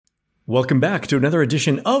Welcome back to another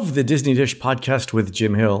edition of the Disney Dish podcast with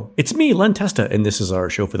Jim Hill. It's me, Len Testa, and this is our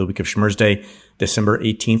show for the week of Schmurz Day, December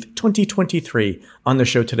 18th, 2023. On the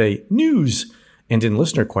show today, news, and in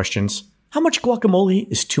listener questions, how much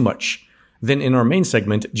guacamole is too much? Then in our main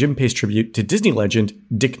segment, Jim pays tribute to Disney legend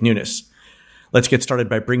Dick Nunis. Let's get started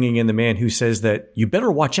by bringing in the man who says that you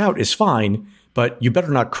better watch out is fine, but you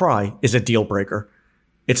better not cry is a deal breaker.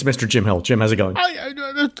 It's Mr. Jim Hill. Jim, how's it going?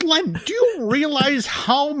 Len, do you realize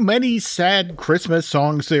how many sad Christmas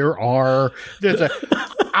songs there are? There's a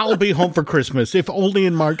 "I'll be home for Christmas," if only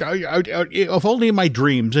in my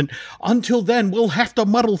dreams, and until then we'll have to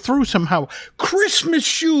muddle through somehow. Christmas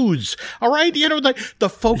shoes, all right? You know, the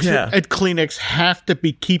folks at Kleenex have to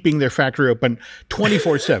be keeping their factory open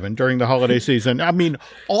 24/7 during the holiday season. I mean,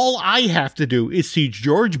 all I have to do is see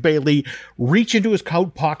George Bailey reach into his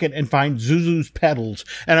coat pocket and find Zuzu's pedals,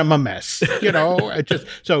 and I'm a mess. You know,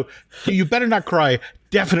 so you better not cry.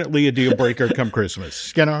 Definitely a deal breaker come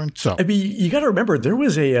Christmas, you know? So, I mean, you got to remember, there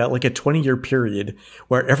was a 20-year period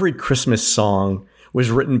where every Christmas song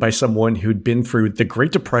was written by someone who'd been through the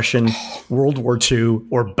Great Depression, World War II,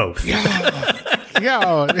 or both.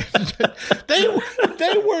 Yeah, they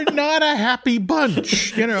were not a happy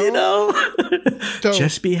bunch, you know. So,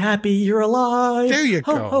 just be happy you're alive. There you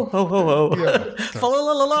ho, go. Ho, ho, ho, ho, ho. Yeah. Fa la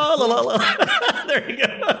la la la la la. There you go.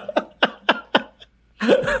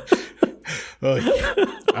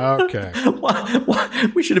 Okay.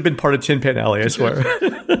 We should have been part of Tin Pan Alley, I swear.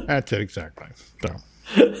 That's it, exactly. So.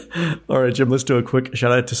 All right, Jim, let's do a quick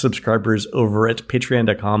shout out to subscribers over at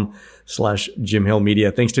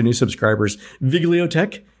patreon.com/JimHillMedia. Thanks to new subscribers,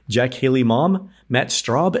 Vigliotech, Jack Haley Mom, Matt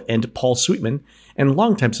Straub, and Paul Sweetman, and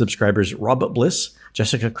longtime subscribers, Rob Bliss,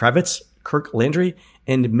 Jessica Kravitz, Kirk Landry,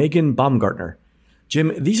 and Megan Baumgartner.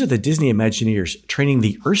 Jim, these are the Disney Imagineers training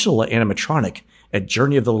the Ursula animatronic at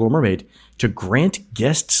Journey of the Little Mermaid to grant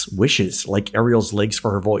guests wishes like Ariel's legs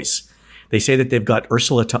for her voice. They say that they've got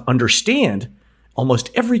Ursula to understand almost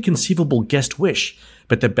every conceivable guest wish,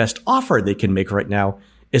 but the best offer they can make right now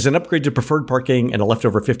is an upgrade to preferred parking and a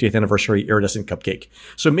leftover 50th anniversary iridescent cupcake.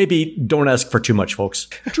 So maybe don't ask for too much, folks.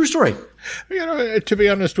 True story. You know, to be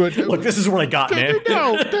honest with you. Look, this is what I got, man.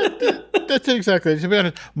 No, that's it exactly. To be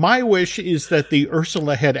honest, my wish is that the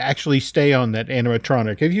Ursula head actually stay on that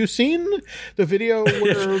animatronic. Have you seen the video?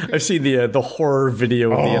 I've seen the horror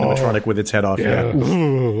video of the animatronic with its head off. Yeah,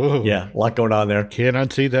 a lot going on there. Can't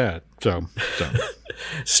unsee that. So.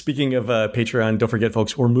 Speaking of Patreon, don't forget,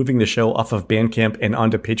 folks, we're moving the show off of Bandcamp and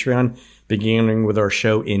onto Patreon, beginning with our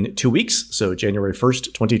show in 2 weeks, so January 1st,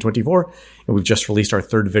 2024. And we've just released our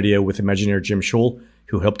third video with Imagineer Jim Schul,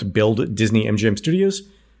 who helped build Disney MGM Studios.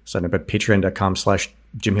 Sign up at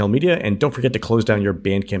patreon.com/JimHillMedia, and don't forget to close down your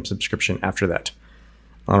Bandcamp subscription after that.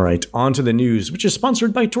 All right, on to the news, which is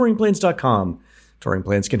sponsored by TouringPlans.com. Touring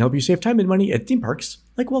Plans can help you save time and money at theme parks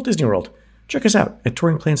like Walt Disney World. Check us out at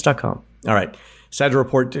TouringPlans.com. All right. Sad to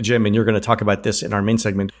report, Jim, and you're going to talk about this in our main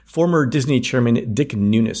segment. Former Disney chairman Dick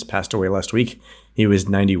Nunis passed away last week. He was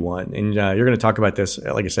 91. And you're going to talk about this,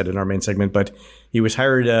 like I said, in our main segment. But he was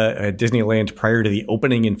hired at Disneyland prior to the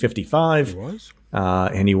opening in 55. He was?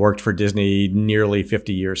 And he worked for Disney nearly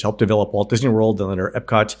 50 years. Helped develop Walt Disney World, then later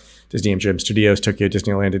Epcot, Disney MGM Studios, Tokyo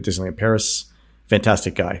Disneyland, and Disneyland Paris.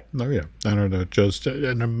 Fantastic guy. Oh, yeah. I don't know. Just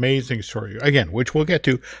an amazing story. Again, which we'll get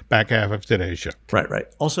to back half of today's show. Right.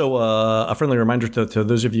 Also, a friendly reminder to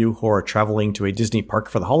those of you who are traveling to a Disney park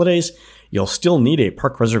for the holidays, you'll still need a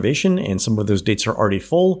park reservation, and some of those dates are already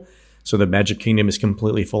full. So the Magic Kingdom is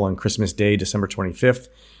completely full on Christmas Day, December 25th.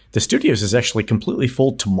 The Studios is actually completely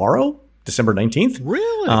full tomorrow, December 19th.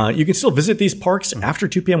 Really? You can still visit these parks after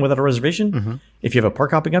 2 p.m. without a reservation. If you have a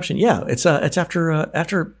park hopping option. Yeah, it's after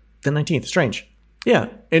the 19th. Strange. Yeah,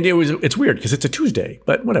 and it's weird because it's a Tuesday,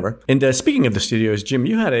 but whatever. And speaking of the studios, Jim,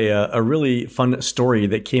 you had a really fun story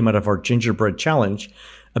that came out of our gingerbread challenge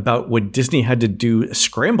about what Disney had to do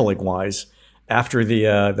scrambling-wise after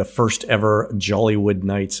the first ever Jollywood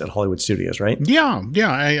Nights at Hollywood Studios, right? Yeah.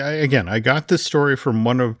 I got this story from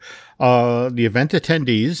one of the event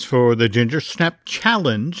attendees for the Ginger Snap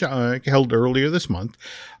Challenge held earlier this month.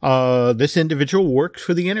 This individual works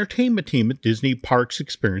for the entertainment team at Disney Parks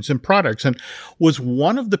Experience and Products and was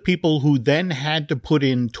one of the people who then had to put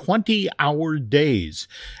in 20-hour days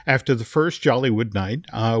after the first Jollywood Night,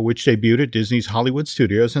 which debuted at Disney's Hollywood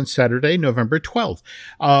Studios on Saturday, November 12th,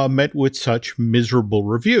 met with such miserable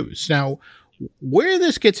reviews. Now, where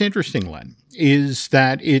this gets interesting, Len, is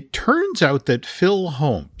that it turns out that Phil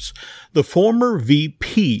Holmes, the former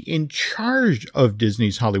VP in charge of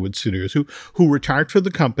Disney's Hollywood Studios, who retired from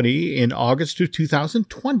the company in August of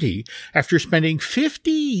 2020 after spending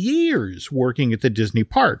 50 years working at the Disney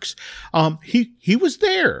parks, he was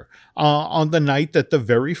there on the night that the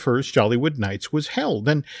very first Jollywood Nights was held.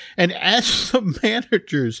 And as the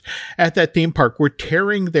managers at that theme park were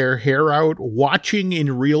tearing their hair out, watching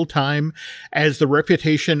in real time as the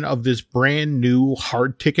reputation of this brand new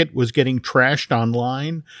hard ticket was getting trashed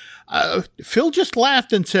online, Phil just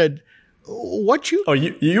laughed and said, "What you? Oh,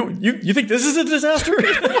 you think this is a disaster?"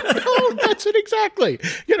 No, that's it exactly.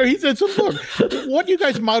 He said, "So look, what you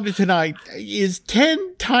guys mounted tonight is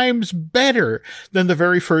 10 times better than the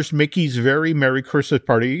very first Mickey's Very Merry Christmas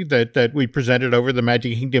Party that we presented over the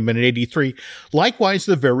Magic Kingdom in '83. Likewise,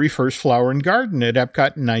 the very first Flower and Garden at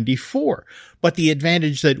Epcot in '94. But the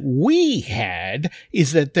advantage that we had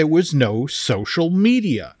is that there was no social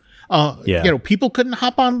media." People couldn't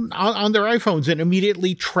hop on their iPhones and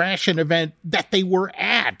immediately trash an event that they were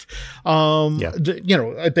at.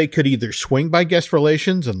 They could either swing by guest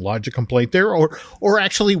relations and lodge a complaint there, or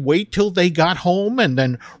actually wait till they got home and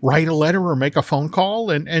then write a letter or make a phone call.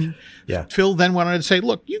 And Phil then went on to say,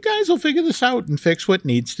 "Look, you guys will figure this out and fix what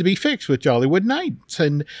needs to be fixed with Jollywood Nights."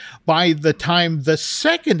 And by the time the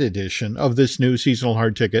second edition of this new seasonal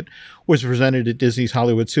hard ticket was presented at Disney's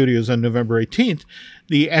Hollywood Studios on November 18th,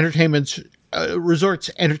 the resort's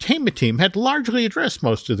entertainment team had largely addressed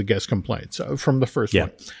most of the guest complaints from the first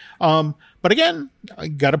one. But again, I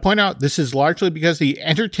got to point out, this is largely because the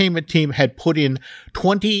entertainment team had put in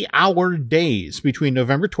 20-hour days between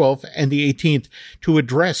November 12th and the 18th to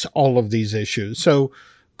address all of these issues. So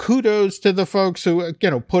kudos to the folks who,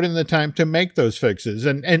 put in the time to make those fixes.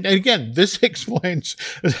 And again, this explains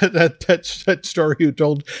that story you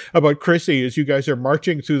told about Chrissy as you guys are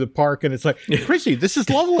marching through the park and it's like, "Chrissy, this is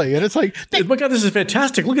lovely." And it's like, "Oh my God, this is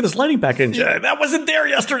fantastic. Look at this lighting package. That wasn't there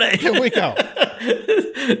yesterday." Here we go.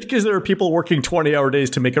 Because there are people working 20-hour days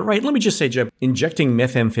to make it right. Let me just say, Jim, injecting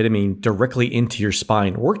methamphetamine directly into your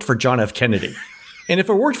spine worked for John F. Kennedy. And if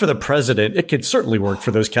it worked for the president, it could certainly work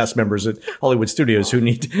for those cast members at Hollywood Studios who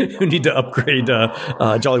need to upgrade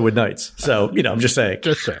Jollywood Nights. So, I'm just saying.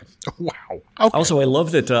 Just saying. Wow. Okay. Also, I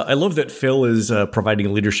love that Phil is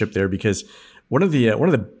providing leadership there, because one of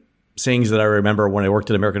the sayings that I remember when I worked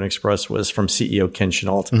at American Express was from CEO Ken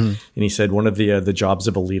Chenault, and he said one of the jobs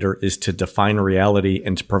of a leader is to define reality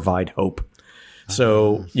and to provide hope.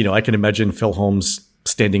 So, I can imagine Phil Holmes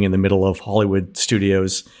standing in the middle of Hollywood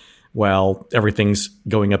Studios while everything's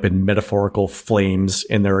going up in metaphorical flames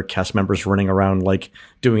and there are cast members running around like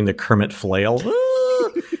doing the Kermit flail.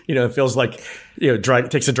 It feels like,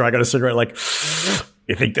 takes a drag on a cigarette like,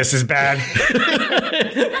 "You think this is bad?"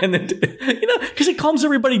 And then, because it calms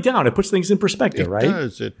everybody down. It puts things in perspective, right?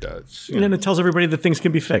 It does. And then it tells everybody that things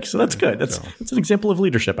can be fixed. So that's good. That's an example of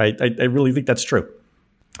leadership. I really think that's true.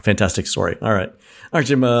 Fantastic story. All right,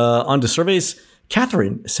 Jim, on to surveys.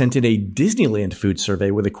 Catherine sent in a Disneyland food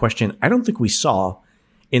survey with a question I don't think we saw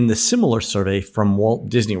in the similar survey from Walt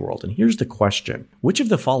Disney World. And here's the question. Which of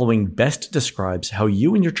the following best describes how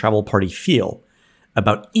you and your travel party feel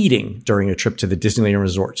about eating during a trip to the Disneyland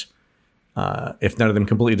resort? If none of them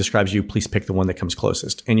completely describes you, please pick the one that comes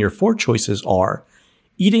closest. And your 4 choices are: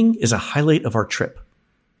 eating is a highlight of our trip.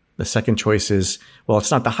 The second choice is, well,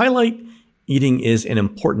 it's not the highlight. Eating is an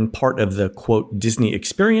important part of the, quote, Disney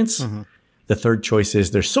experience. Mm-hmm. The third choice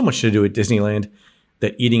is there's so much to do at Disneyland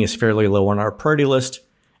that eating is fairly low on our priority list.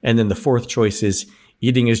 And then the fourth choice is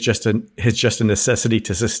eating is just a necessity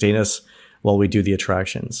to sustain us while we do the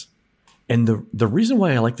attractions. And the reason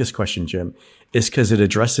why I like this question, Jim, is because it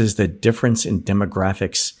addresses the difference in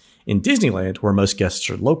demographics in Disneyland, where most guests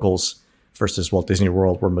are locals, versus Walt Disney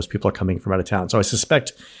World, where most people are coming from out of town. So I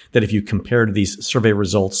suspect that if you compared these survey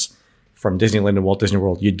results from Disneyland and Walt Disney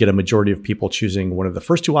World, you'd get a majority of people choosing one of the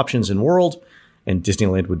first 2 options in World, and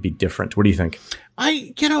Disneyland would be different. What do you think?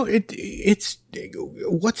 It's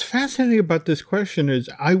what's fascinating about this question is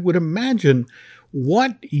I would imagine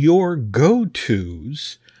what your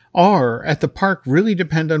go-tos are at the park really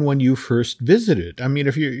depend on when you first visited. I mean,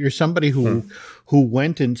 if you're somebody who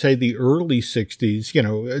went in, say, the early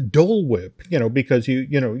 60s, Dole Whip, because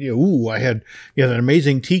I had an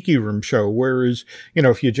amazing Tiki Room show. Whereas,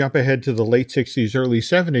 if you jump ahead to the late 60s, early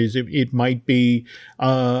 70s, it might be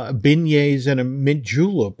beignets and a mint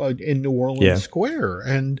julep in New Orleans Square.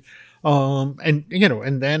 And then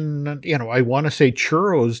I want to say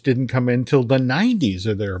churros didn't come in till the 90s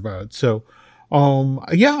or thereabouts. So,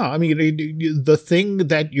 the thing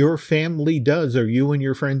that your family does, or you and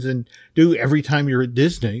your friends do every time you're at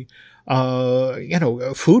Disney,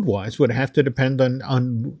 food wise would have to depend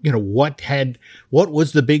on what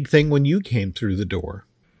was the big thing when you came through the door.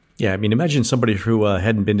 Yeah, I mean, imagine somebody who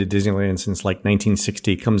hadn't been to Disneyland since like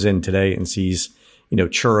 1960 comes in today and sees,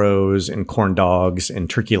 churros and corn dogs and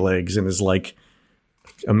turkey legs and is like,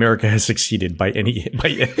 America has succeeded by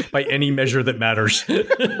any measure that matters.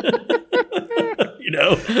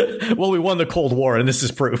 Well, we won the Cold War, and this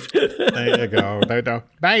is proof. There you go.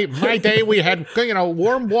 My day, we had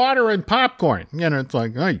warm water and popcorn. It's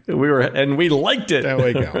like, hey. We liked it. There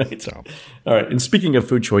we go. Right. So, all right. And speaking of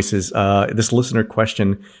food choices, this listener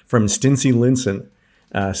question from Stincy Linson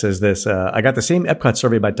says this: I got the same Epcot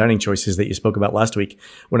survey about dining choices that you spoke about last week.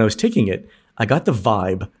 When I was taking it, I got the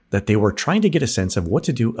vibe that they were trying to get a sense of what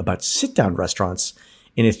to do about sit-down restaurants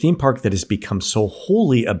in a theme park that has become so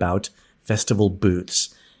wholly about festival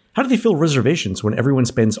booths. How do they fill reservations when everyone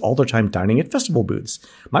spends all their time dining at festival booths?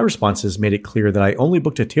 My responses made it clear that I only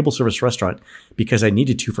booked a table service restaurant because I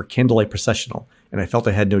needed to for Candlelight Processional, and I felt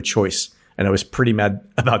I had no choice. And I was pretty mad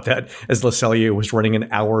about that, as Le Cellier was running an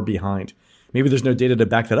hour behind. Maybe there's no data to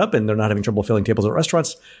back that up, and they're not having trouble filling tables at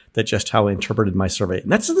restaurants. That's just how I interpreted my survey.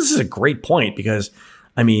 And this is a great point, because,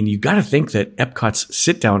 I mean, you got to think that Epcot's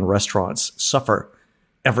sit-down restaurants suffer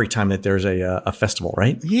every time that there's a festival,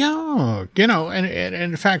 right? Yeah, and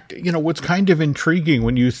in fact, what's kind of intriguing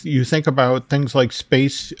when you think about things like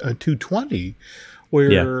Space 220,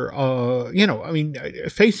 where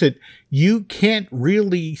face it, you can't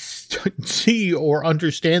really see or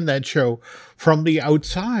understand that show from the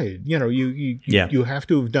outside. You have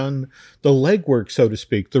to have done the legwork, so to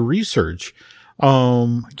speak, the research.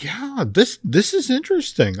 This is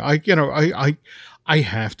interesting. I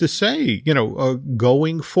have to say,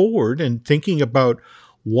 going forward and thinking about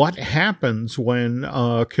what happens when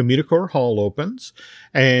Communicore Hall opens,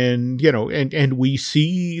 and we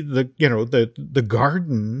see the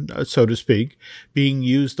garden, so to speak, being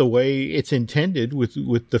used the way it's intended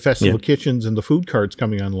with the festival kitchens and the food carts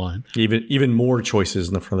coming online. Even more choices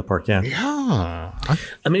in the front of the park. Yeah.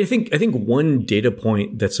 I mean, I think one data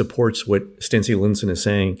point that supports what Stancy Linson is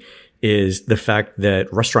saying is the fact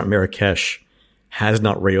that Restaurant Marrakesh has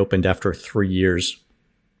not reopened after 3 years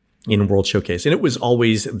in World Showcase. And it was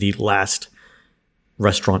always the last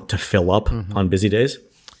restaurant to fill up on busy days.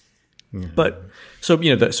 Mm-hmm. But so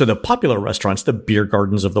the popular restaurants, the beer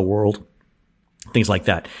gardens of the world, things like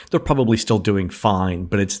that, they're probably still doing fine.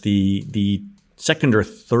 But it's the second or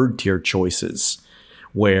third tier choices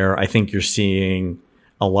where I think you're seeing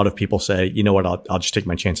a lot of people say, you know what, I'll just take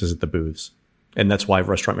my chances at the booths. And that's why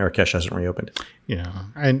Restaurant Marrakesh hasn't reopened. Yeah,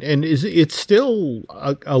 and it's still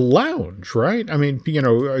a lounge, right? I mean,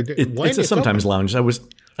 it's a sometimes lounge. I was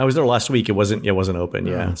there last week. It wasn't open.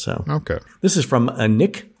 Yeah. So okay. This is from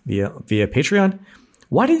Nick via Patreon.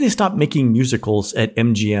 Why did they stop making musicals at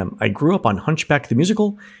MGM? I grew up on Hunchback the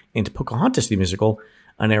Musical and Pocahontas the Musical,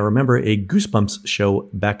 and I remember a Goosebumps show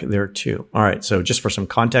back there too. All right. So just for some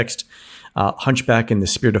context. Hunchback and The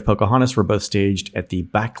Spirit of Pocahontas were both staged at the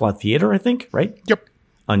Backlot Theater, I think, right? Yep.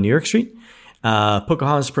 On New York Street.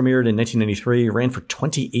 Pocahontas premiered in 1993, ran for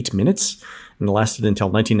 28 minutes, and lasted until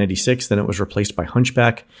 1996. Then it was replaced by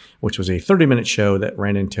Hunchback, which was a 30-minute show that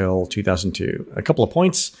ran until 2002. A couple of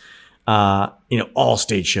points. All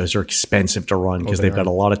stage shows are expensive to run because they've got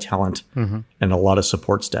a lot of talent and a lot of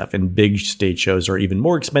support staff. And big stage shows are even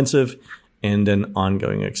more expensive and an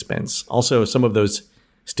ongoing expense. Also, some of those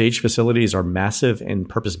stage facilities are massive and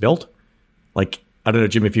purpose-built. Like, I don't know,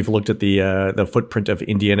 Jim, if you've looked at the footprint of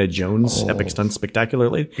Indiana Jones Epic Stunt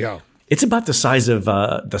Spectacular. Yeah. It's about the size of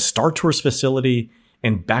the Star Tours facility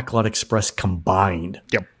and Backlot Express combined.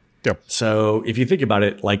 Yep. So if you think about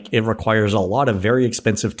it, like, it requires a lot of very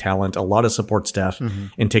expensive talent, a lot of support staff,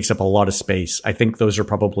 and takes up a lot of space. I think those are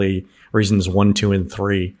probably reasons 1, 2, and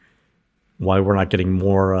 3 why we're not getting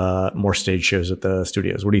more stage shows at the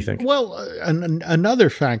studios. What do you think? Well, another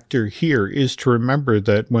factor here is to remember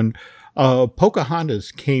that when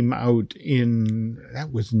Pocahontas came out that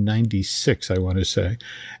was 96, I want to say.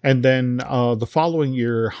 And then the following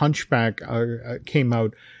year, Hunchback came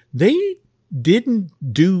out. They didn't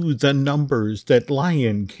do the numbers that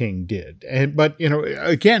Lion King did. But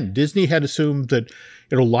again, Disney had assumed that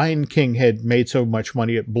Lion King had made so much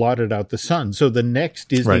money it blotted out the sun. So the next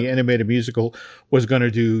Disney animated musical was going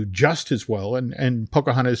to do just as well. And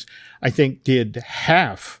Pocahontas, I think, did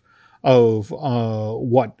half of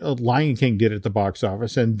what Lion King did at the box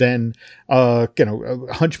office. And then,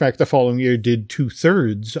 Hunchback the following year did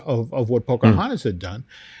 2/3 of what Pocahontas had done.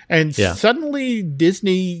 And suddenly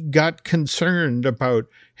Disney got concerned about,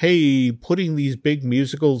 hey, putting these big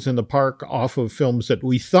musicals in the park off of films that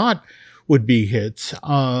we thought would be hits,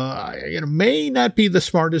 may not be the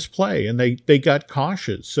smartest play, and they got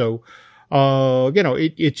cautious. So,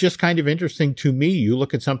 it's just kind of interesting to me. You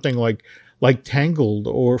look at something like Tangled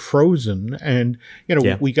or Frozen, and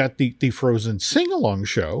we got the Frozen sing-along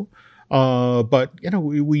show. But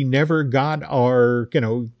we never got our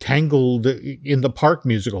Tangled in the Park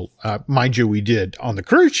musical. Mind you, we did on the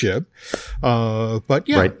cruise ship. But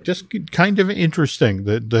yeah, right. Just kind of interesting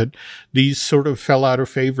that these sort of fell out of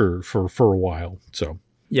favor for a while. So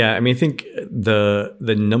yeah, I mean, I think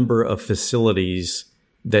the number of facilities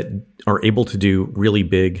that are able to do really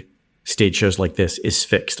big stage shows like this is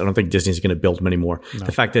fixed. I don't think Disney's going to build many more. No.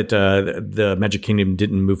 The fact that the Magic Kingdom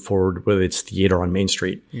didn't move forward with its theater on Main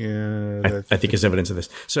Street, I think is evidence of this.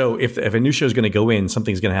 So if a new show is going to go in,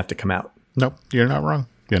 something's going to have to come out. Nope, you're not wrong.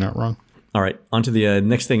 You're not wrong. All right, on to the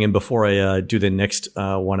next thing. And before I do the next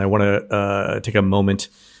one, I want to take a moment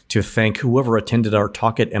to thank whoever attended our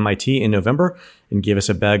talk at MIT in November and gave us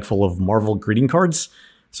a bag full of Marvel greeting cards.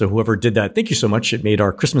 So whoever did that, thank you so much. It made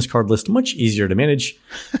our Christmas card list much easier to manage,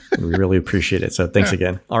 and we really appreciate it. So thanks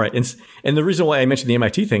again. All right, and the reason why I mentioned the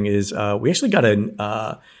MIT thing is we actually got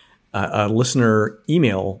a listener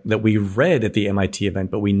email that we read at the MIT event,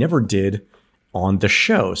 but we never did on the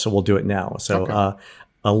show. So we'll do it now. So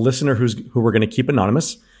a listener who we're going to keep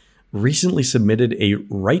anonymous recently submitted a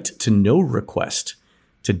right to know request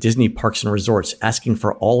to Disney Parks and Resorts, asking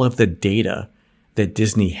for all of the data that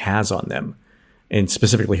Disney has on them. And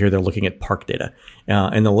specifically here, they're looking at park data.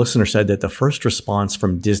 And the listener said that the first response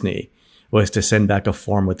from Disney was to send back a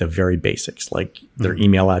form with the very basics, like their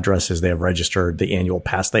email addresses they have registered, the annual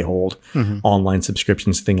pass they hold, online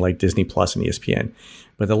subscriptions, things like Disney Plus and ESPN.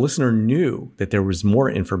 But the listener knew that there was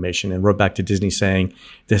more information and wrote back to Disney saying,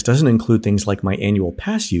 this doesn't include things like my annual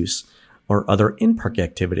pass use or other in-park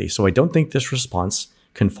activity. So I don't think this response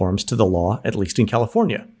conforms to the law, at least in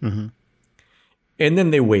California. And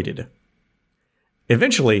then they waited.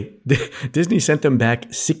 Eventually, Disney sent them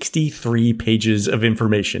back 63 pages of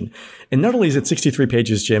information. And not only is it 63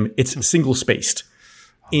 pages, Jim, it's single-spaced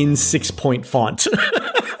in 6-point font.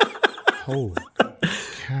 Holy cow.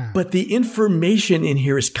 But the information in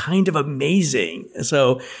here is kind of amazing.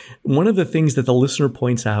 So one of the things that the listener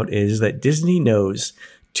points out is that Disney knows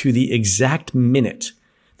to the exact minute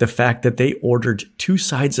the fact that they ordered 2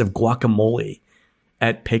 sides of guacamole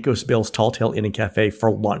at Pecos Bill's Tall Tale Inn and Cafe for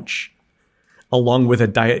lunch, along with a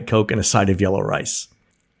Diet Coke and a side of yellow rice.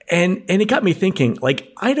 And it got me thinking,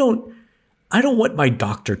 like, I don't want my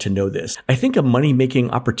doctor to know this. I think a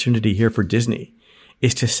money-making opportunity here for Disney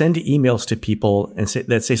is to send emails to people and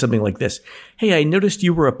that say something like this. Hey, I noticed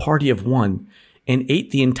you were a party of one and ate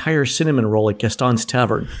the entire cinnamon roll at Gaston's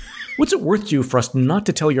Tavern. What's it worth to you for us not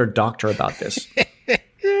to tell your doctor about this?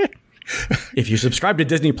 If you subscribe to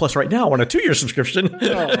Disney Plus right now on a 2-year subscription,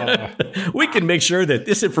 we can make sure that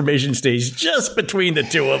this information stays just between the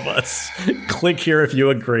two of us. Click here if you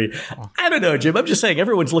agree. I don't know, Jim. I'm just saying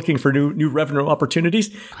everyone's looking for new revenue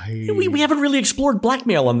opportunities. We haven't really explored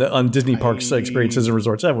blackmail on Disney Parks experiences and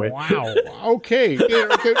resorts, have we? Wow. Okay.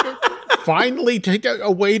 Finally take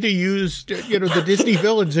a way to use the Disney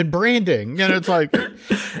villains in branding. And it's like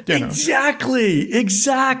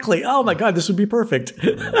Exactly. Oh my God, this would be perfect.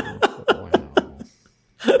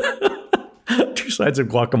 2 sides of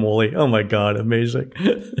guacamole. Oh my God, amazing.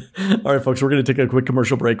 All right, folks, we're going to take a quick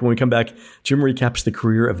commercial break. When we come back, Jim recaps the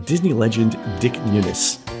career of Disney legend Dick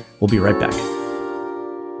Nunis. We'll be right back.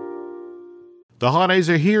 The holidays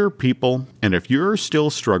are here, people, and if you're still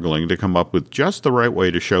struggling to come up with just the right way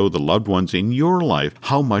to show the loved ones in your life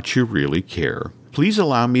how much you really care, please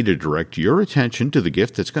allow me to direct your attention to the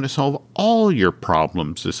gift that's going to solve all your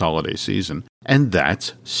problems this holiday season, and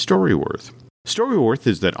that's Storyworth. Storyworth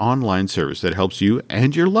is that online service that helps you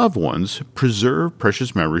and your loved ones preserve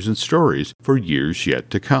precious memories and stories for years yet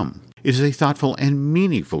to come. It is a thoughtful and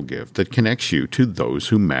meaningful gift that connects you to those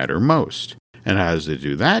who matter most. And how does it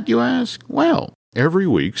do that, you ask? Well, every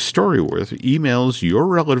week, Storyworth emails your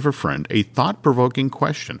relative or friend a thought-provoking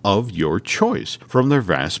question of your choice from their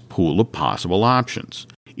vast pool of possible options.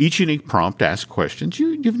 Each unique prompt asks questions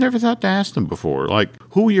you've never thought to ask them before, like,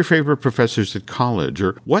 who were your favorite professors at college,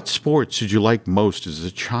 or what sports did you like most as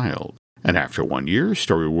a child? And after 1 year,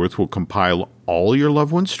 Storyworth will compile all your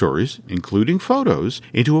loved ones' stories, including photos,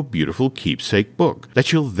 into a beautiful keepsake book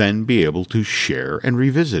that you'll then be able to share and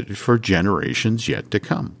revisit for generations yet to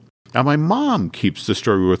come. Now, my mom keeps the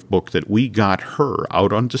Storyworth book that we got her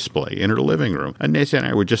out on display in her living room. And Nancy and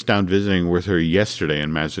I were just down visiting with her yesterday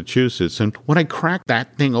in Massachusetts. And when I cracked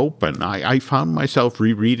that thing open, I found myself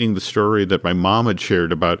rereading the story that my mom had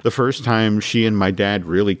shared about the first time she and my dad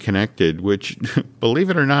really connected, which, believe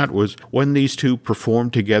it or not, was when these two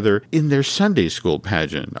performed together in their Sunday school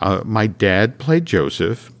pageant. My dad played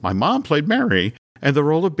Joseph, my mom played Mary, and the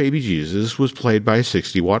role of baby Jesus was played by a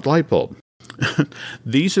 60-watt light bulb.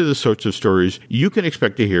 These are the sorts of stories you can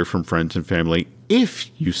expect to hear from friends and family if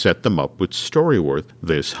you set them up with Storyworth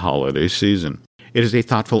this holiday season. It is a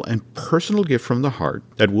thoughtful and personal gift from the heart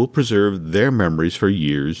that will preserve their memories for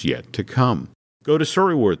years yet to come. Go to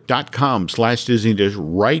storyworth.com/DisneyDish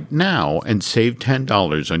right now and save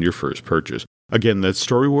 $10 on your first purchase. Again, that's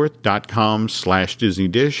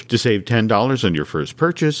storyworth.com/DisneyDish to save $10 on your first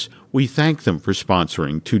purchase. We thank them for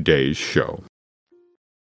sponsoring today's show.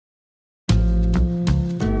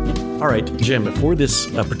 All right, Jim, for this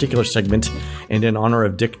particular segment, and in honor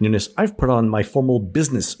of Dick Nunis, I've put on my formal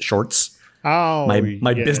business shorts,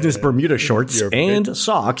 my business Bermuda shorts, and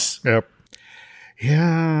socks. Yep.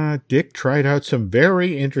 Yeah, Dick tried out some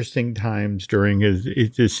very interesting times during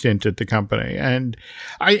his stint at the company. And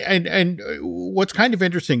what's kind of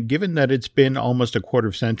interesting, given that it's been almost a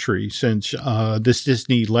quarter century since this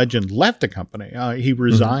Disney legend left the company, he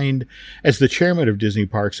resigned as the chairman of Disney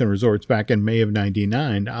Parks and Resorts back in May of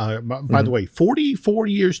 99. By the way, 44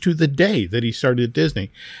 years to the day that he started at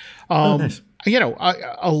Disney. Nice. You know,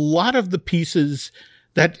 a lot of the pieces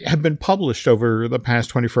that have been published over the past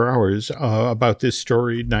 24 hours about this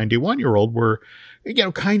storied 91-year-old were, you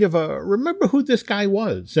know, kind of remember who this guy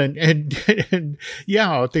was. And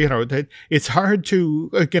yeah, you know, that it's hard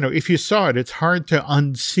to, you know, if you saw it, it's hard to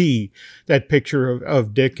unsee that picture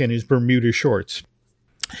of Dick in his Bermuda shorts.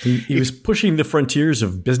 He was pushing the frontiers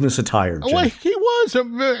of business attire, Jim. Well, he was,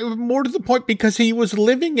 more to the point, because he was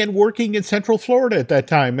living and working in Central Florida at that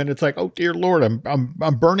time, and it's like, oh dear Lord, I'm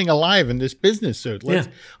burning alive in this business suit. Let's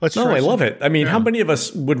I love it. I mean, how many of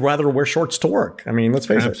us would rather wear shorts to work? I mean, let's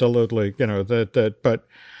face it. Absolutely, you know but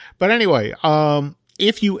anyway,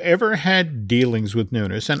 if you ever had dealings with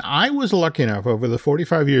Nunis, and I was lucky enough over the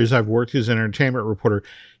 45 years I've worked as an entertainment reporter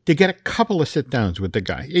to get a couple of sit-downs with the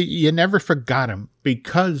guy. You never forgot him,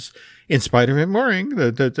 because in spite of him wearing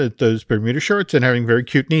those Bermuda shorts and having very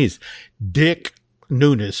cute knees, Dick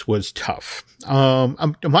Nunis was tough.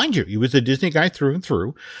 Mind you, he was a Disney guy through and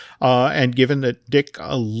through. And given that Dick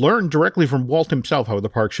learned directly from Walt himself how the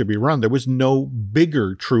park should be run, there was no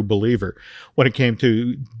bigger true believer when it came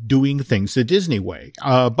to doing things the Disney way.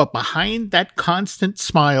 But behind that constant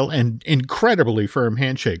smile and incredibly firm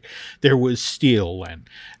handshake, there was steel, and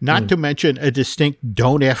not to mention a distinct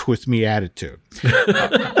 "don't F with me" attitude.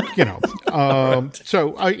 You know,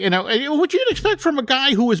 you know, what you'd expect from a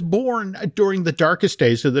guy who was born during the darkest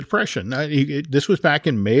days of the Depression. This was back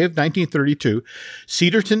in May of 1932,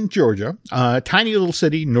 Cedarton, Georgia, a tiny little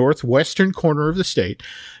city, northwestern corner of the state.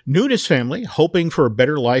 Nunis family, hoping for a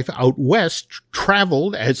better life out west,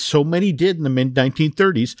 traveled, as so many did in the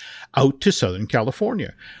mid-1930s, out to Southern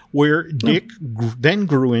California, where Dick then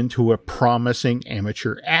grew into a promising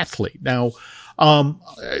amateur athlete. Now,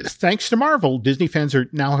 thanks to Marvel, Disney fans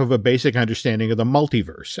now have a basic understanding of the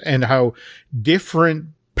multiverse and how different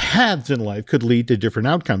paths in life could lead to different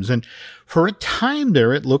outcomes. And for a time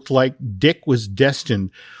there, it looked like Dick was destined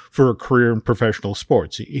for a career in professional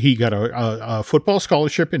sports. He got a football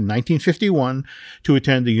scholarship in 1951 to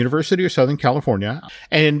attend the University of Southern California.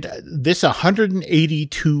 And this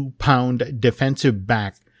 182-pound defensive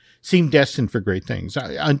back seemed destined for great things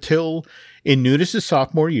until in Nunis'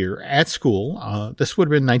 sophomore year at school, this would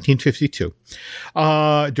have been 1952,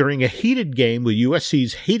 during a heated game with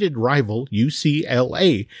USC's hated rival,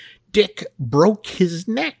 UCLA, Dick broke his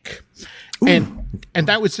neck. And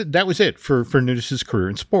that was it for Nunis' career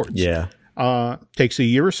in sports. Yeah. Takes a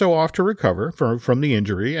year or so off to recover from the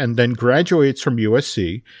injury, and then graduates from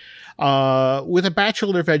USC with a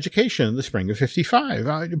Bachelor of Education in the spring of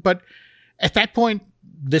 55. But at that point,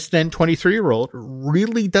 this then 23-year-old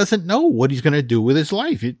really doesn't know what he's going to do with his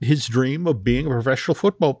life. His dream of being a professional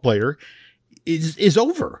football player is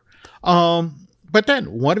over. But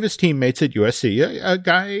then one of his teammates at USC, a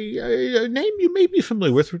guy, a name you may be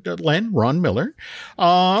familiar with, Ron Miller,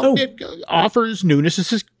 offers Nunis a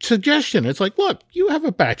suggestion. It's like, look, you have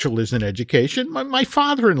a bachelor's in education. My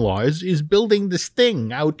father-in-law is building this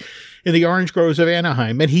thing out in the orange groves of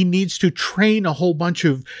Anaheim, and he needs to train a whole bunch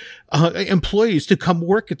of employees to come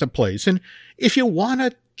work at the place. And if you want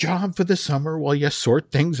a job for the summer while you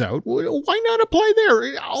sort things out, why not apply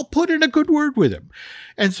there? I'll put in a good word with him.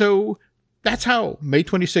 And so that's how, May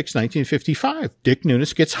 26, 1955, Dick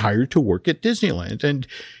Nunis gets hired to work at Disneyland. And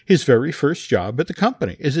his very first job at the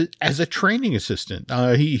company is as a training assistant.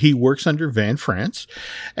 He works under Van France,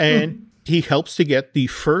 and he helps to get the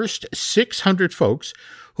first 600 folks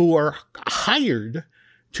who are hired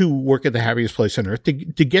to work at the happiest place on earth to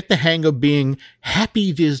get the hang of being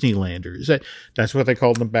happy Disneylanders. That's what they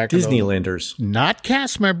called them back then. Disneylanders. Not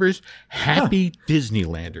cast members, happy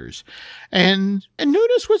Disneylanders. And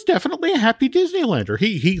Nunis was definitely a happy Disneylander.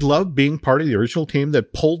 He loved being part of the original team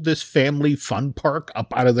that pulled this family fun park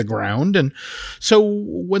up out of the ground. And so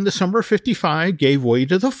when the summer of 55 gave way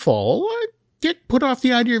to the fall, Dick put off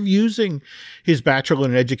the idea of using his bachelor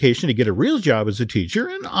in education to get a real job as a teacher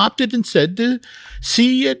and opted instead to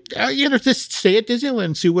see it, to stay at Disneyland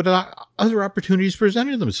and see what other opportunities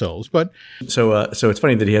presented themselves. But so it's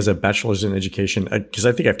funny that he has a bachelor's in education, because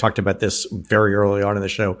I think I've talked about this very early on in the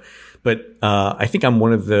show. But I think I'm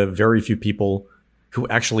one of the very few people who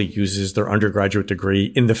actually uses their undergraduate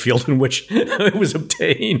degree in the field in which it was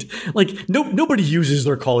obtained. Like, nobody uses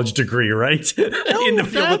their college degree, right? In the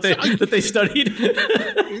field that they studied.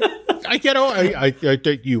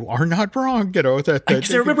 You are not wrong.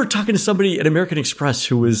 Because I remember talking to somebody at American Express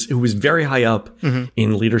who was very high up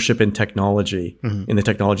in leadership and technology in the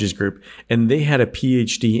technologies group, and they had a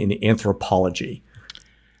PhD in anthropology,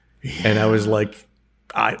 and I was like,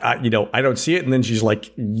 I don't see it. And then she's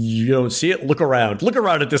like, you don't see it? Look around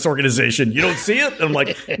at this organization. You don't see it? And I'm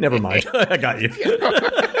like, never mind. I got you.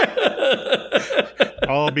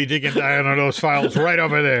 I'll be digging down on those files right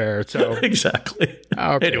over there. So exactly.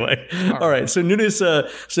 Okay. Anyway, all right. So Nunis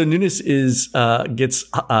gets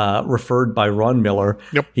referred by Ron Miller.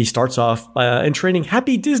 Yep. He starts off in training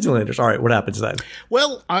happy Disneylanders. All right. What happens then?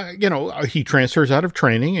 Well, he transfers out of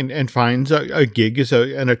training and finds a gig as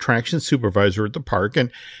an attraction supervisor at the park.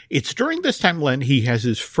 And it's during this time, Len, he has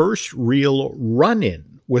his first real run-in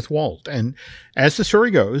with Walt. And as the story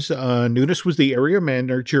goes, Nunis was the area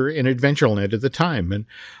manager in Adventureland at the time. And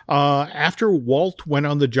after Walt went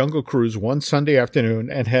on the Jungle Cruise one Sunday afternoon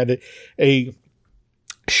and had a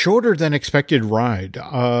shorter than expected ride,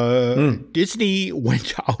 Disney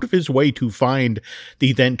went out of his way to find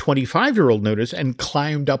the then 25-year-old Nunis and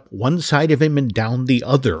climbed up one side of him and down the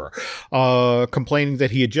other, complaining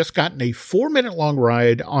that he had just gotten a 4-minute long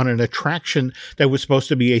ride on an attraction that was supposed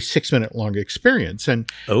to be a 6-minute long experience. And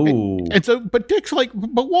but Dick's like,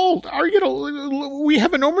 but Walt, we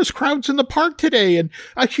have enormous crowds in the park today and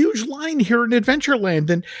a huge line here in Adventureland.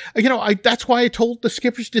 And, that's why I told the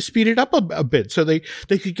skippers to speed it up a bit so they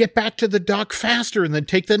could get back to the dock faster and then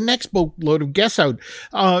take the next boatload of guests out,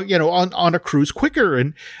 on a cruise quicker,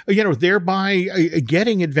 and, thereby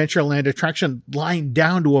getting Adventureland attraction line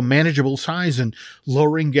down to a manageable size and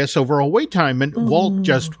lowering guests' overall wait time. And Walt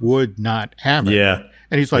just would not have it. Yeah.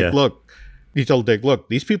 And he's like, look, he told Dick, look,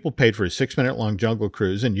 these people paid for a 6-minute long Jungle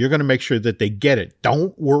Cruise, and you're going to make sure that they get it.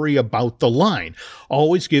 Don't worry about the line.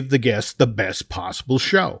 Always give the guests the best possible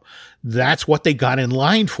show. That's what they got in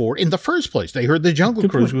line for in the first place. They heard the Jungle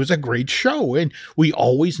Cruise was a great show, and we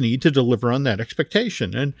always need to deliver on that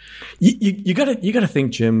expectation. And you gotta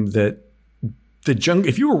think, Jim, that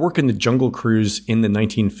if you were working the Jungle Cruise in the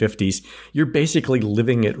 1950s, you're basically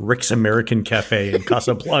living at Rick's American Cafe in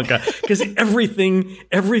Casablanca, because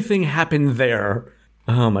everything happened there.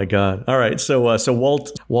 Oh my God. All right. So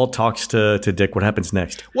Walt talks to Dick. What happens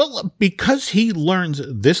next? Well, because he learns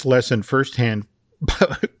this lesson firsthand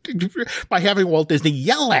by having Walt Disney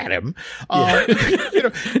yell at him.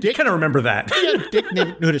 Dick kind of remember that. Dick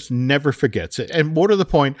Nunis never forgets it. And more to the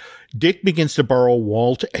point, Dick begins to borrow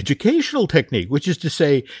Walt's educational technique, which is to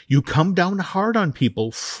say, you come down hard on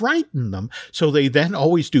people, frighten them, so they then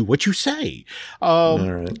always do what you say.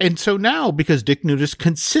 Right. And so now, because Dick Nunis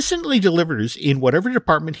consistently delivers in whatever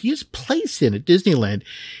department he is placed in at Disneyland,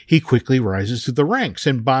 he quickly rises to the ranks.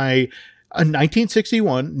 And by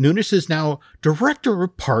 1961, Nunis is now director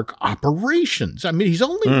of park operations. I mean, he's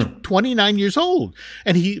only 29 years old.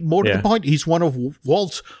 And more to the point, he's one of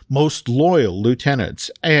Walt's most loyal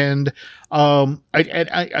lieutenants. And I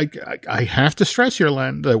have to stress here,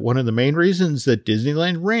 Len, that one of the main reasons that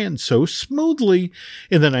Disneyland ran so smoothly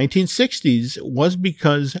in the 1960s was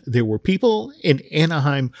because there were people in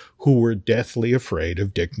Anaheim who were deathly afraid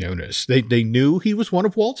of Dick Nunis. They knew he was one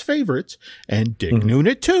of Walt's favorites, and Dick knew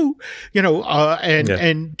it too.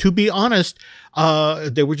 And to be honest,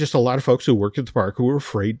 there were just a lot of folks who worked at the park who were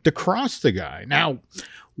afraid to cross the guy. Now,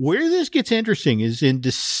 where this gets interesting is in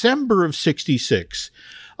December of 66,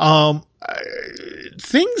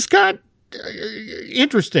 things got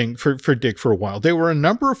interesting for Dick for a while. There were a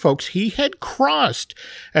number of folks he had crossed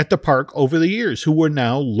at the park over the years who were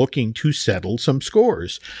now looking to settle some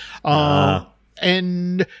scores. But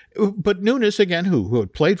Nunis, again, who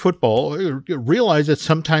had played football, realized that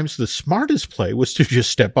sometimes the smartest play was to just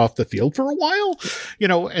step off the field for a while,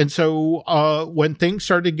 and so when things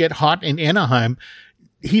started to get hot in Anaheim,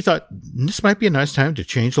 he thought this might be a nice time to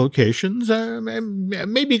change locations,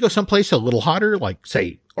 maybe go someplace a little hotter, like,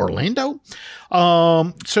 say, Orlando.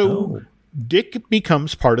 Dick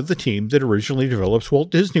becomes part of the team that originally develops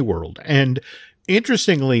Walt Disney World. And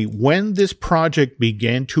interestingly, when this project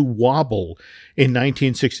began to wobble in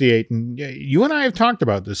 1968, and you and I have talked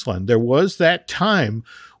about this, Len, there was that time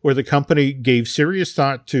where the company gave serious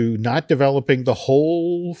thought to not developing the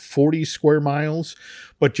whole 40 square miles,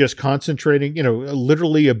 but just concentrating,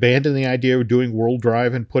 literally abandoning the idea of doing World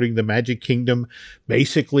Drive and putting the Magic Kingdom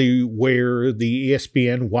basically where the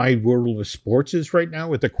ESPN Wide World of Sports is right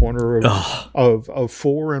now, at the corner of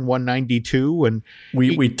 4 and 192. And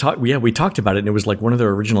we talked about it, and it was like one of their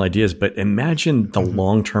original ideas. But imagine the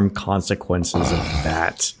long-term consequences of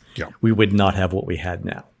that. Yeah. We would not have what we had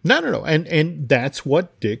now. No. And that's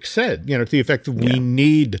what Dick said, to the effect that we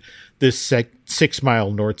need this 6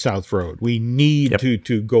 mile north-south road. We need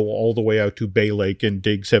to go all the way out to Bay Lake and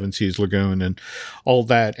dig Seven Seas Lagoon and all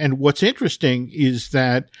that. And what's interesting is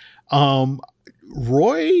that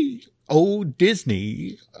Roy O.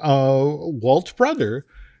 Disney, Walt's brother,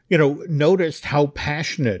 noticed how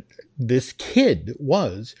passionate this kid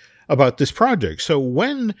was about this project. So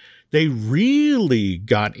when they really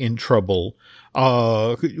got in trouble,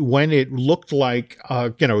 when it looked like,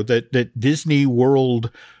 that Disney World,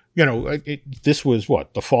 this was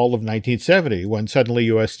the fall of 1970, when suddenly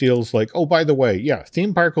U.S. Steel's like, oh, by the way,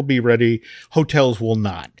 theme park will be ready, hotels will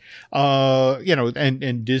not.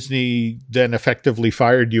 And Disney then effectively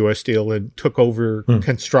fired U.S. Steel and took over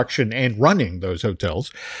construction and running those hotels.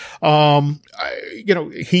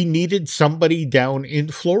 He needed somebody down in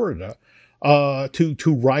Florida to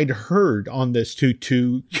ride herd on this,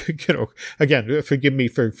 to again, forgive me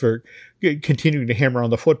for continuing to hammer on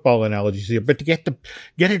the football analogies here, but to get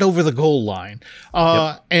it over the goal line.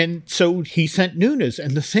 And so he sent Nunis,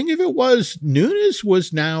 and the thing of it was, Nunis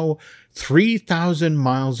was now 3,000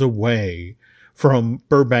 miles away from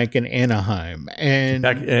Burbank and Anaheim,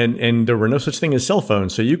 and there were no such thing as cell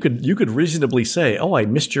phones, so you could reasonably say, "Oh, I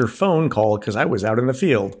missed your phone call because I was out in the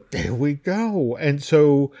field." There we go. And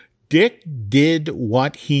so Dick did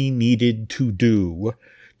what he needed to do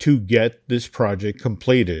to get this project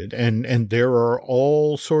completed. And there are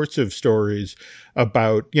all sorts of stories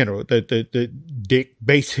about, the Dick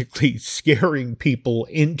basically scaring people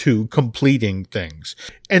into completing things.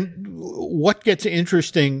 And what gets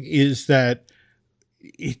interesting is that,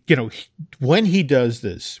 when he does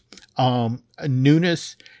this,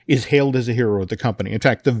 Nunis is hailed as a hero of the company. In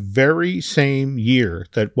fact, the very same year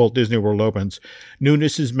that Walt Disney World opens,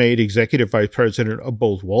 Nunis is made executive vice president of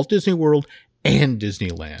both Walt Disney World and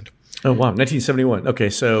Disneyland. Oh, wow. 1971. Okay,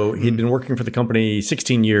 so he'd been working for the company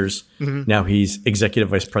 16 years. Now he's executive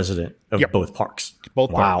vice president of both parks. Both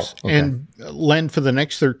parks. Okay. And Len, for the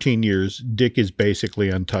next 13 years, Dick is basically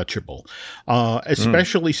untouchable,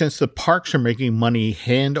 especially since the parks are making money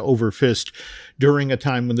hand over fist during a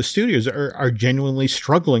time when the studios are genuinely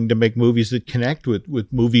struggling to make movies that connect with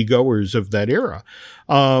moviegoers of that era.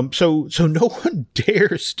 So no one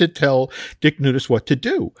dares to tell Dick Nunis what to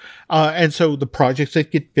do. And so the projects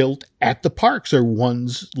that get built at the parks are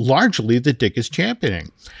ones largely that Dick is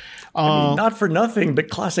championing. I mean, not for nothing, but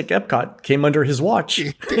Classic Epcot came under his watch.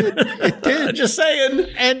 It did. Just saying.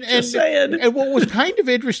 And what was kind of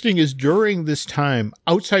interesting is during this time,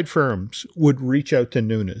 outside firms would reach out to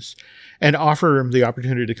Nunis and offer him the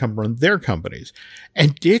opportunity to come run their companies.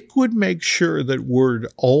 And Dick would make sure that word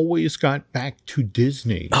always got back to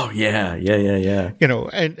Disney. Oh, yeah.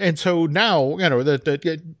 And so now,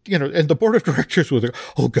 and the board of directors was like,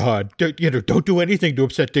 oh, God, don't do anything to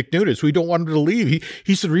upset Dick Nunis. We don't want him to leave.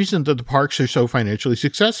 He's the reason that the parks are so financially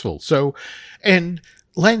successful. So, and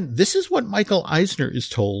Len, this is what Michael Eisner is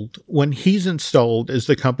told when he's installed as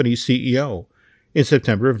the company's CEO. In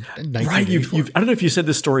September of 1984. Right. I don't know if you said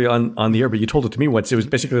this story on the air, but you told it to me once. It was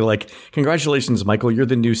basically like, congratulations, Michael, you're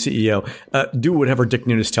the new CEO. Do whatever Dick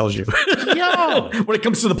Nunis tells you. Yeah. When it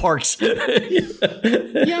comes to the parks.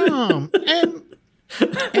 Yeah.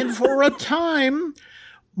 And for a time,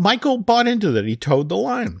 Michael bought into that. He towed the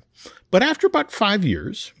line. But after about 5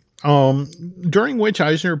 years, during which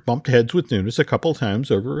Eisner bumped heads with Nunis a couple of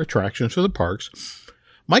times over attractions for the parks,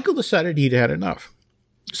 Michael decided he'd had enough.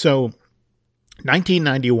 So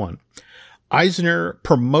 1991, Eisner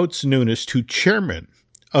promotes Nunis to chairman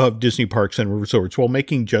of Disney Parks and Resorts while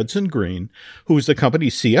making Judson Green, who was the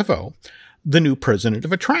company's CFO, the new president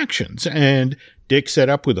of attractions. And Dick set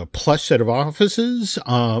up with a plush set of offices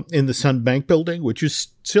in the Sunbank building, which is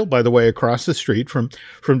still, by the way, across the street from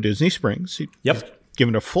Disney Springs. He's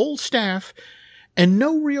given a full staff and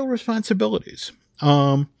no real responsibilities.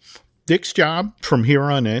 Dick's job from here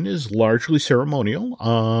on in is largely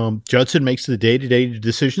ceremonial. Judson makes the day-to-day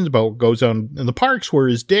decisions about what goes on in the parks,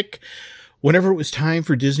 whereas Dick, whenever it was time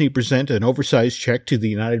for Disney to present an oversized check to the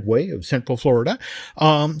United Way of Central Florida,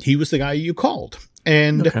 he was the guy you called.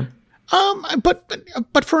 And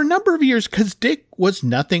but for a number of years, because Dick was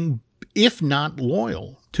nothing if not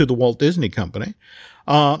loyal to the Walt Disney Company.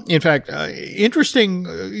 In fact, interesting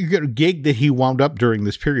gig that he wound up during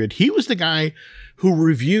this period. He was the guy who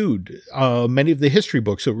reviewed many of the history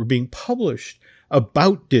books that were being published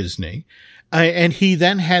about Disney. And he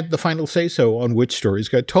then had the final say-so on which stories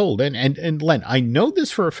got told. And Len, I know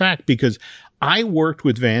this for a fact because I worked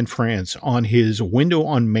with Van France on his Window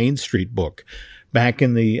on Main Street book back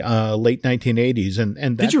in the late 1980s. And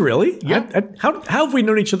that, did you really? Yeah. How have we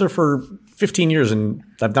known each other for 15 years and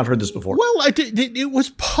I've not heard this before? Well, it was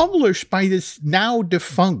published by this now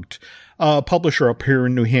defunct publisher up here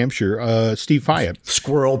in New Hampshire, Steve Fayette.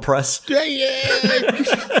 Squirrel Press.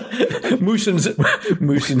 Moose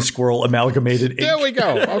and Squirrel amalgamated. There we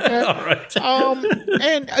go. Okay. All right.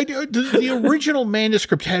 And the original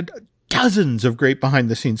manuscript had dozens of great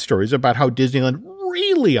behind-the-scenes stories about how Disneyland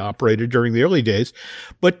really operated during the early days,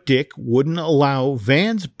 but Dick wouldn't allow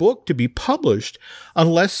Van's book to be published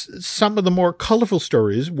unless some of the more colorful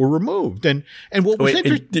stories were removed. And what was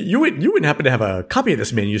interesting, you wouldn't happen to have a copy of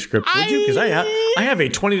this manuscript, would you? Because I have a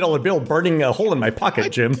 $20 bill burning a hole in my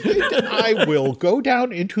pocket, Jim. I will go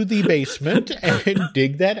down into the basement and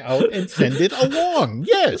dig that out and send it along.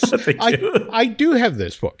 Yes, I do have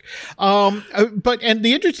this book. And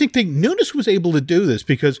the interesting thing, Nunis was able to do this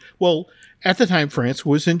because, well, at the time, France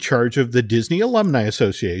was in charge of the Disney Alumni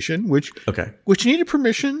Association, which needed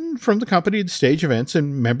permission from the company to stage events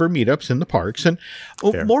and member meetups in the parks. And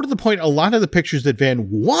more to the point, a lot of the pictures that Van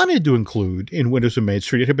wanted to include in Windows of Main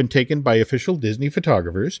Street had been taken by official Disney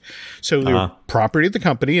photographers. So they were property of the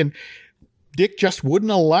company, and Dick just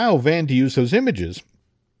wouldn't allow Van to use those images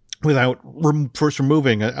without first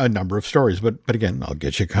removing a number of stories. But again, I'll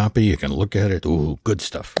get you a copy. You can look at it. Ooh, good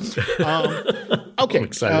stuff. Okay.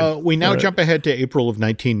 We now jump ahead to April of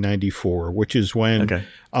 1994, which is when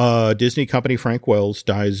Disney company Frank Wells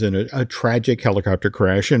dies in a tragic helicopter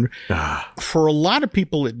crash. And for a lot of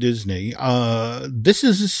people at Disney, this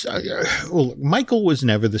is Michael was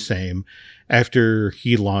never the same after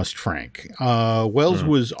he lost Frank. Wells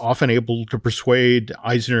was often able to persuade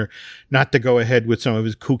Eisner not to go ahead with some of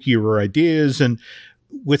his kookier ideas. And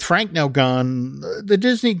with Frank now gone, the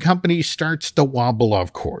Disney company starts to wobble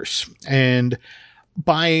off course. And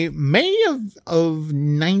by May of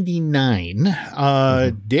 99,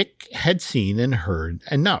 Dick had seen and heard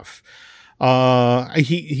enough.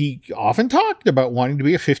 He often talked about wanting to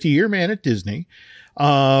be a 50-year man at Disney.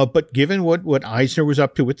 But given what Eisner was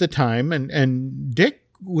up to at the time, and Dick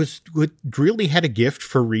really had a gift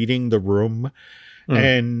for reading the room,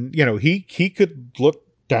 and he could look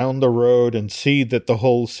down the road and see that the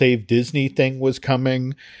whole Save Disney thing was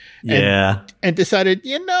coming, and decided,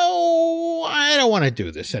 I don't want to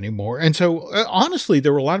do this anymore. And so, honestly,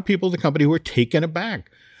 there were a lot of people in the company who were taken aback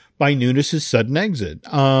by Nunis' sudden exit.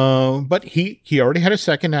 But he already had a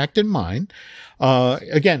second act in mind.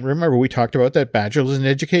 Again, remember, we talked about that bachelor's in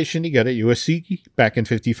education he got at USC back in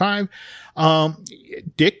 55.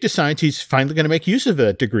 Dick decides he's finally going to make use of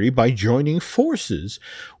that degree by joining forces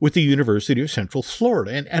with the University of Central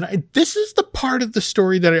Florida. And this is the part of the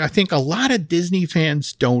story that I think a lot of Disney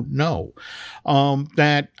fans don't know.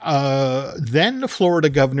 That then the Florida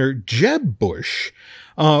governor, Jeb Bush,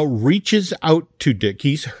 reaches out to Dick.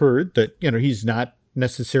 He's heard that, he's not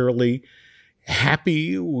necessarily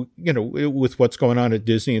happy, with what's going on at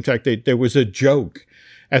Disney. In fact, there was a joke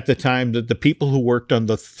at the time that the people who worked on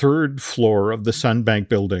the third floor of the Sunbank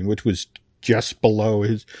building, which was just below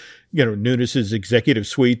his, Nunis's executive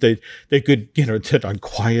suite, they could, on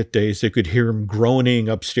quiet days, they could hear him groaning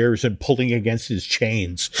upstairs and pulling against his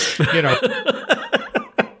chains,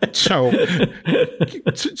 So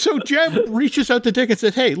Jeb reaches out to Dick and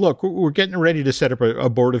said, hey, look, we're getting ready to set up a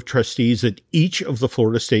board of trustees at each of the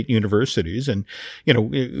Florida State universities. And,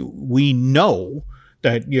 we know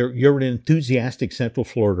that you're an enthusiastic Central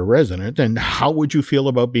Florida resident, and how would you feel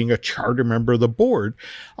about being a charter member of the board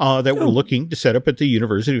that we're looking to set up at the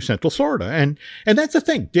University of Central Florida? And that's the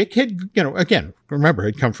thing. Dick had, again, remember,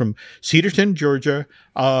 had come from Cedarton, Georgia,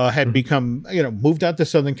 had become, moved out to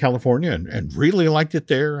Southern California and really liked it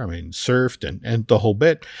there. I mean, surfed and the whole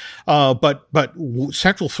bit. But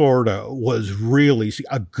Central Florida was really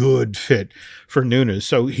a good fit for Nunis.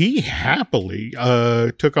 So he happily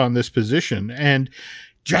took on this position and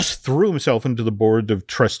just threw himself into the board of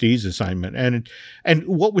trustees assignment. And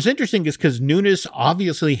what was interesting is because Nunis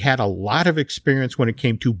obviously had a lot of experience when it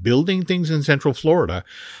came to building things in Central Florida.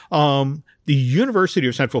 The University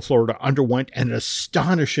of Central Florida underwent an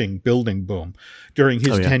astonishing building boom during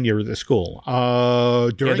his tenure at the school.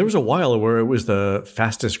 There was a while where it was the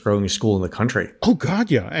fastest growing school in the country. Oh, God,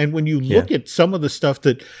 yeah. And when you look at some of the stuff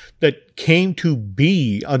that came to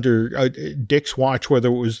be under Dick's watch, whether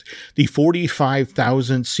it was the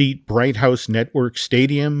 45,000-seat Bright House Network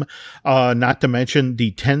Stadium, not to mention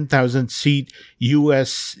the 10,000-seat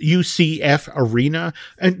UCF Arena.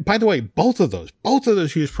 And by the way, both of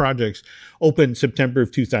those huge projects opened September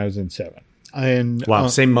of 2007. And wow,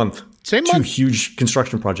 same month. Same Two month. Huge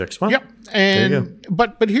construction projects. Wow. Yep. And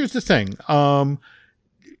but here's the thing. The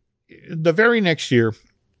very next year,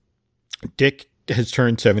 Dick has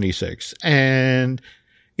turned 76, and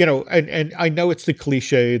and I know it's the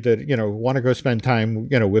cliche that want to go spend time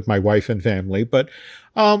with my wife and family, but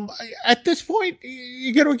at this point,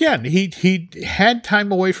 again, he had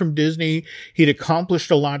time away from Disney. He'd accomplished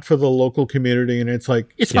a lot for the local community, and it's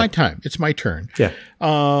like, it's my time. It's my turn. Yeah.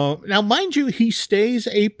 Now, mind you, he stays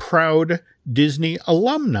a proud Disney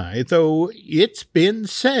alumni, though it's been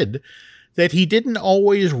said that he didn't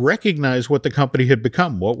always recognize what the company had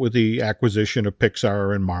become, what with the acquisition of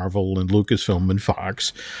Pixar and Marvel and Lucasfilm and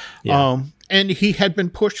Fox. Yeah. And he had been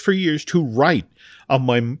pushed for years to write a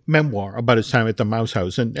memoir about his time at the Mouse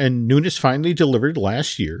House. And Nunis finally delivered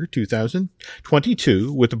last year,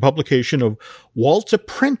 2022, with the publication of Walt's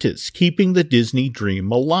Apprentice, Keeping the Disney Dream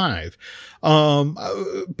Alive.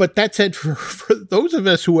 But that said, for those of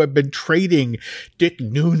us who have been trading Dick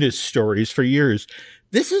Nunis stories for years,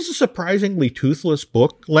 this is a surprisingly toothless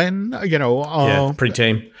book, Len. Pretty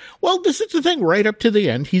tame. Well, this is the thing. Right up to the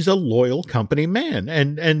end, he's a loyal company man,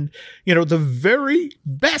 and the very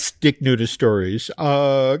best Dick Nunis stories,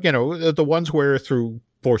 the ones where through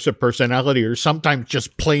force of personality or sometimes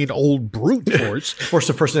just plain old brute force, force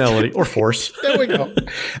of personality or force. There we go.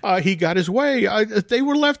 He got his way. They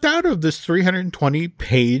were left out of this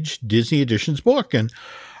 320-page Disney Editions book, and.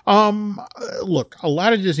 Look, a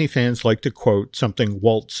lot of Disney fans like to quote something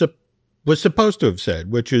Walt was supposed to have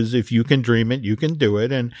said, which is, if you can dream it, you can do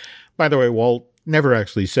it. And by the way, Walt never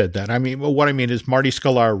actually said that. I mean, what I mean is Marty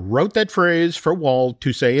Sklar wrote that phrase for Walt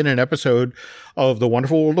to say in an episode of the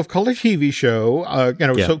Wonderful World of Color TV show,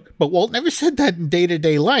 but Walt never said that in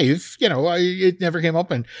day-to-day life. It never came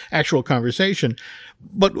up in actual conversation.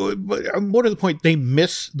 But more to the point, they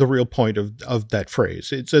miss the real point of that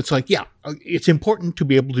phrase. It's like, it's important to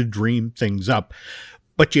be able to dream things up,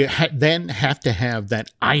 but you then have to have that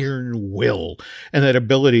iron will and that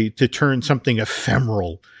ability to turn something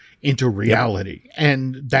ephemeral into reality. Yep.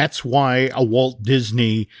 And that's why a Walt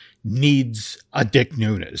Disney needs a Dick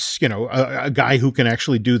Nunis, a guy who can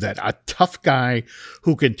actually do that, a tough guy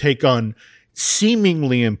who can take on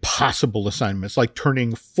seemingly impossible assignments, like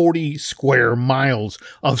turning 40 square miles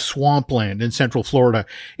of swampland in Central Florida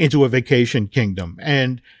into a vacation kingdom.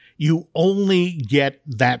 And you only get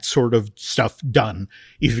that sort of stuff done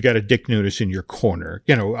if you've got a Dick Nunis in your corner,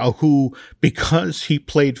 who, because he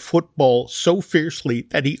played football so fiercely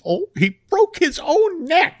that he broke his own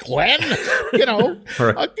neck, Len. He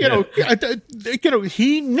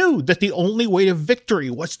knew that the only way to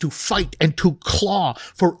victory was to fight and to claw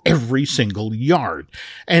for every single yard.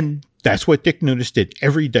 And that's what Dick Nunis did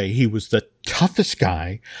every day. He was the toughest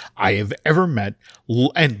guy I have ever met,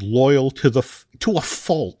 and loyal to a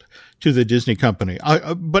fault to the Disney company.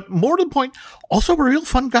 But more to the point, also a real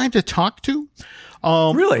fun guy to talk to.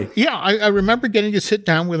 Really? Yeah, I remember getting to sit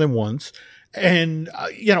down with him once, and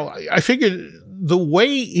I figured the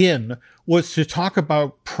way in was to talk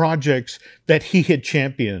about projects that he had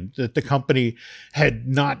championed, that the company had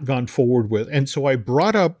not gone forward with. And so I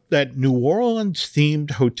brought up that New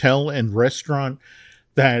Orleans-themed hotel and restaurant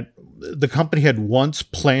that the company had once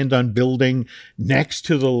planned on building next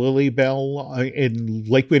to the Lily Bell in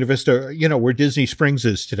Lake Buena Vista, where Disney Springs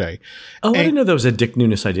is today. Oh, I didn't know that was a Dick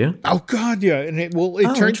Nunis idea. Oh, God, yeah. And it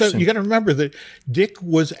turns out, you got to remember that Dick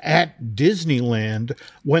was at Disneyland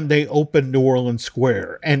when they opened New Orleans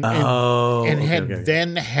Square and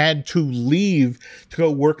then had to leave to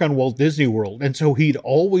go work on Walt Disney World. And so he'd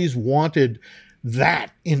always wanted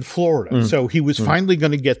that in Florida. So he was finally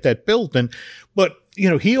going to get that built. But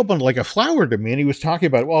he opened like a flower to me, and he was talking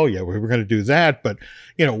about, oh yeah, we were going to do that. But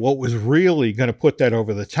what was really going to put that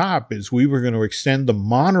over the top is we were going to extend the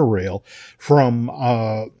monorail from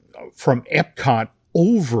Epcot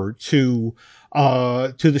over to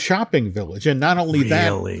the shopping village. And not only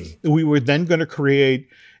that, we were then going to create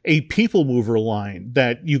a people mover line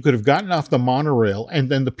that you could have gotten off the monorail, and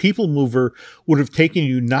then the people mover would have taken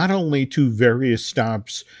you not only to various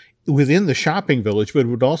stops within the shopping village, but it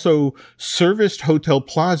would also serviced Hotel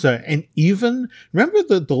Plaza, and even remember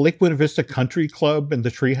the Lake Buena Vista Country Club and the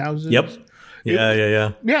tree houses? Yep.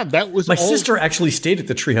 Yeah. Yeah, that was my sister actually stayed at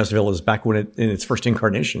the Treehouse Villas back when in its first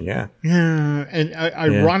incarnation. Yeah. Yeah, and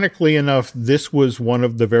ironically enough, this was one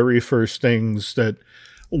of the very first things that,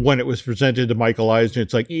 when it was presented to Michael Eisner,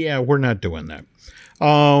 it's like, yeah, we're not doing that.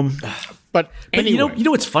 But anyway. You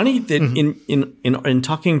know what's funny? That in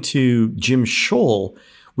talking to Jim Scholl,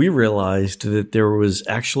 we realized that there was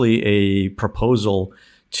actually a proposal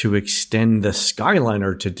to extend the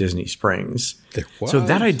Skyliner to Disney Springs. So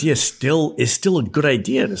that idea is still a good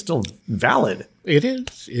idea. It's still valid. It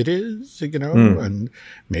is, and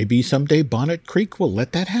maybe someday Bonnet Creek will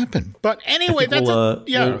let that happen. But anyway,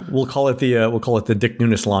 we'll call it the Dick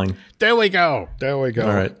Nunis line. There we go. All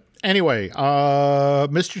right. Anyway,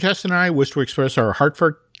 Mr. Test and I wish to express our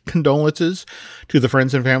heartfelt condolences to the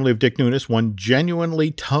friends and family of Dick Nunis, one genuinely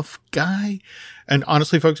tough guy. And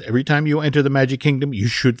honestly, folks, every time you enter the Magic Kingdom, you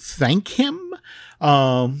should thank him.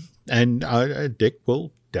 And Dick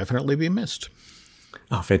will definitely be missed.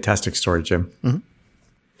 Oh, fantastic story, Jim.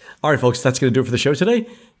 All right, folks, that's going to do it for the show today.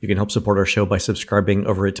 You can help support our show by subscribing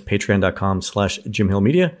over at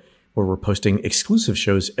patreon.com/JimHillMedia, where we're posting exclusive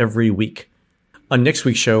shows every week. On next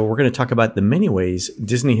week's show, we're going to talk about the many ways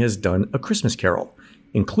Disney has done A Christmas Carol,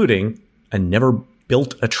 including a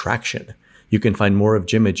never-built attraction. You can find more of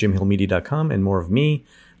Jim at JimHillMedia.com and more of me,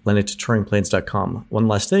 Len at TouringPlans.com. One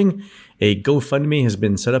last thing, a GoFundMe has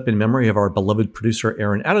been set up in memory of our beloved producer,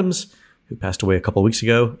 Aaron Adams, who passed away a couple of weeks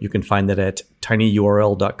ago. You can find that at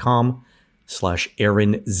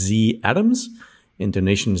tinyurl.com/AaronZAdams. And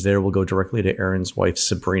donations there will go directly to Aaron's wife,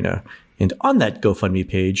 Sabrina. And on that GoFundMe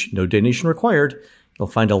page, no donation required, you'll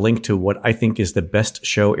find a link to what I think is the best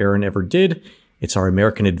show Aaron ever did. It's our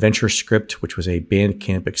American Adventure script, which was a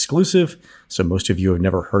Bandcamp exclusive, so most of you have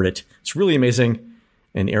never heard it. It's really amazing.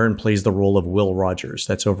 And Aaron plays the role of Will Rogers.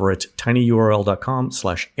 That's over at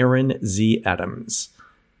tinyurl.com/AaronZAdams.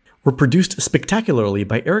 We're produced spectacularly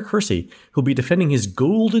by Eric Hersey, who'll be defending his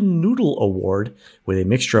Golden Noodle Award with a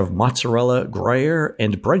mixture of mozzarella, Gruyere,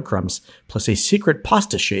 and breadcrumbs, plus a secret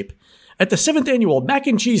pasta shape at the 7th Annual Mac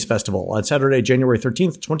and Cheese Festival on Saturday, January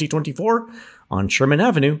 13th, 2024, on Sherman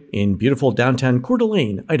Avenue in beautiful downtown Coeur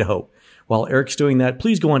d'Alene, Idaho. While Eric's doing that,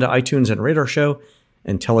 please go onto iTunes and rate our show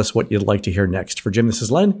and tell us what you'd like to hear next. For Jim, this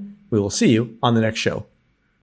is Len. We will see you on the next show.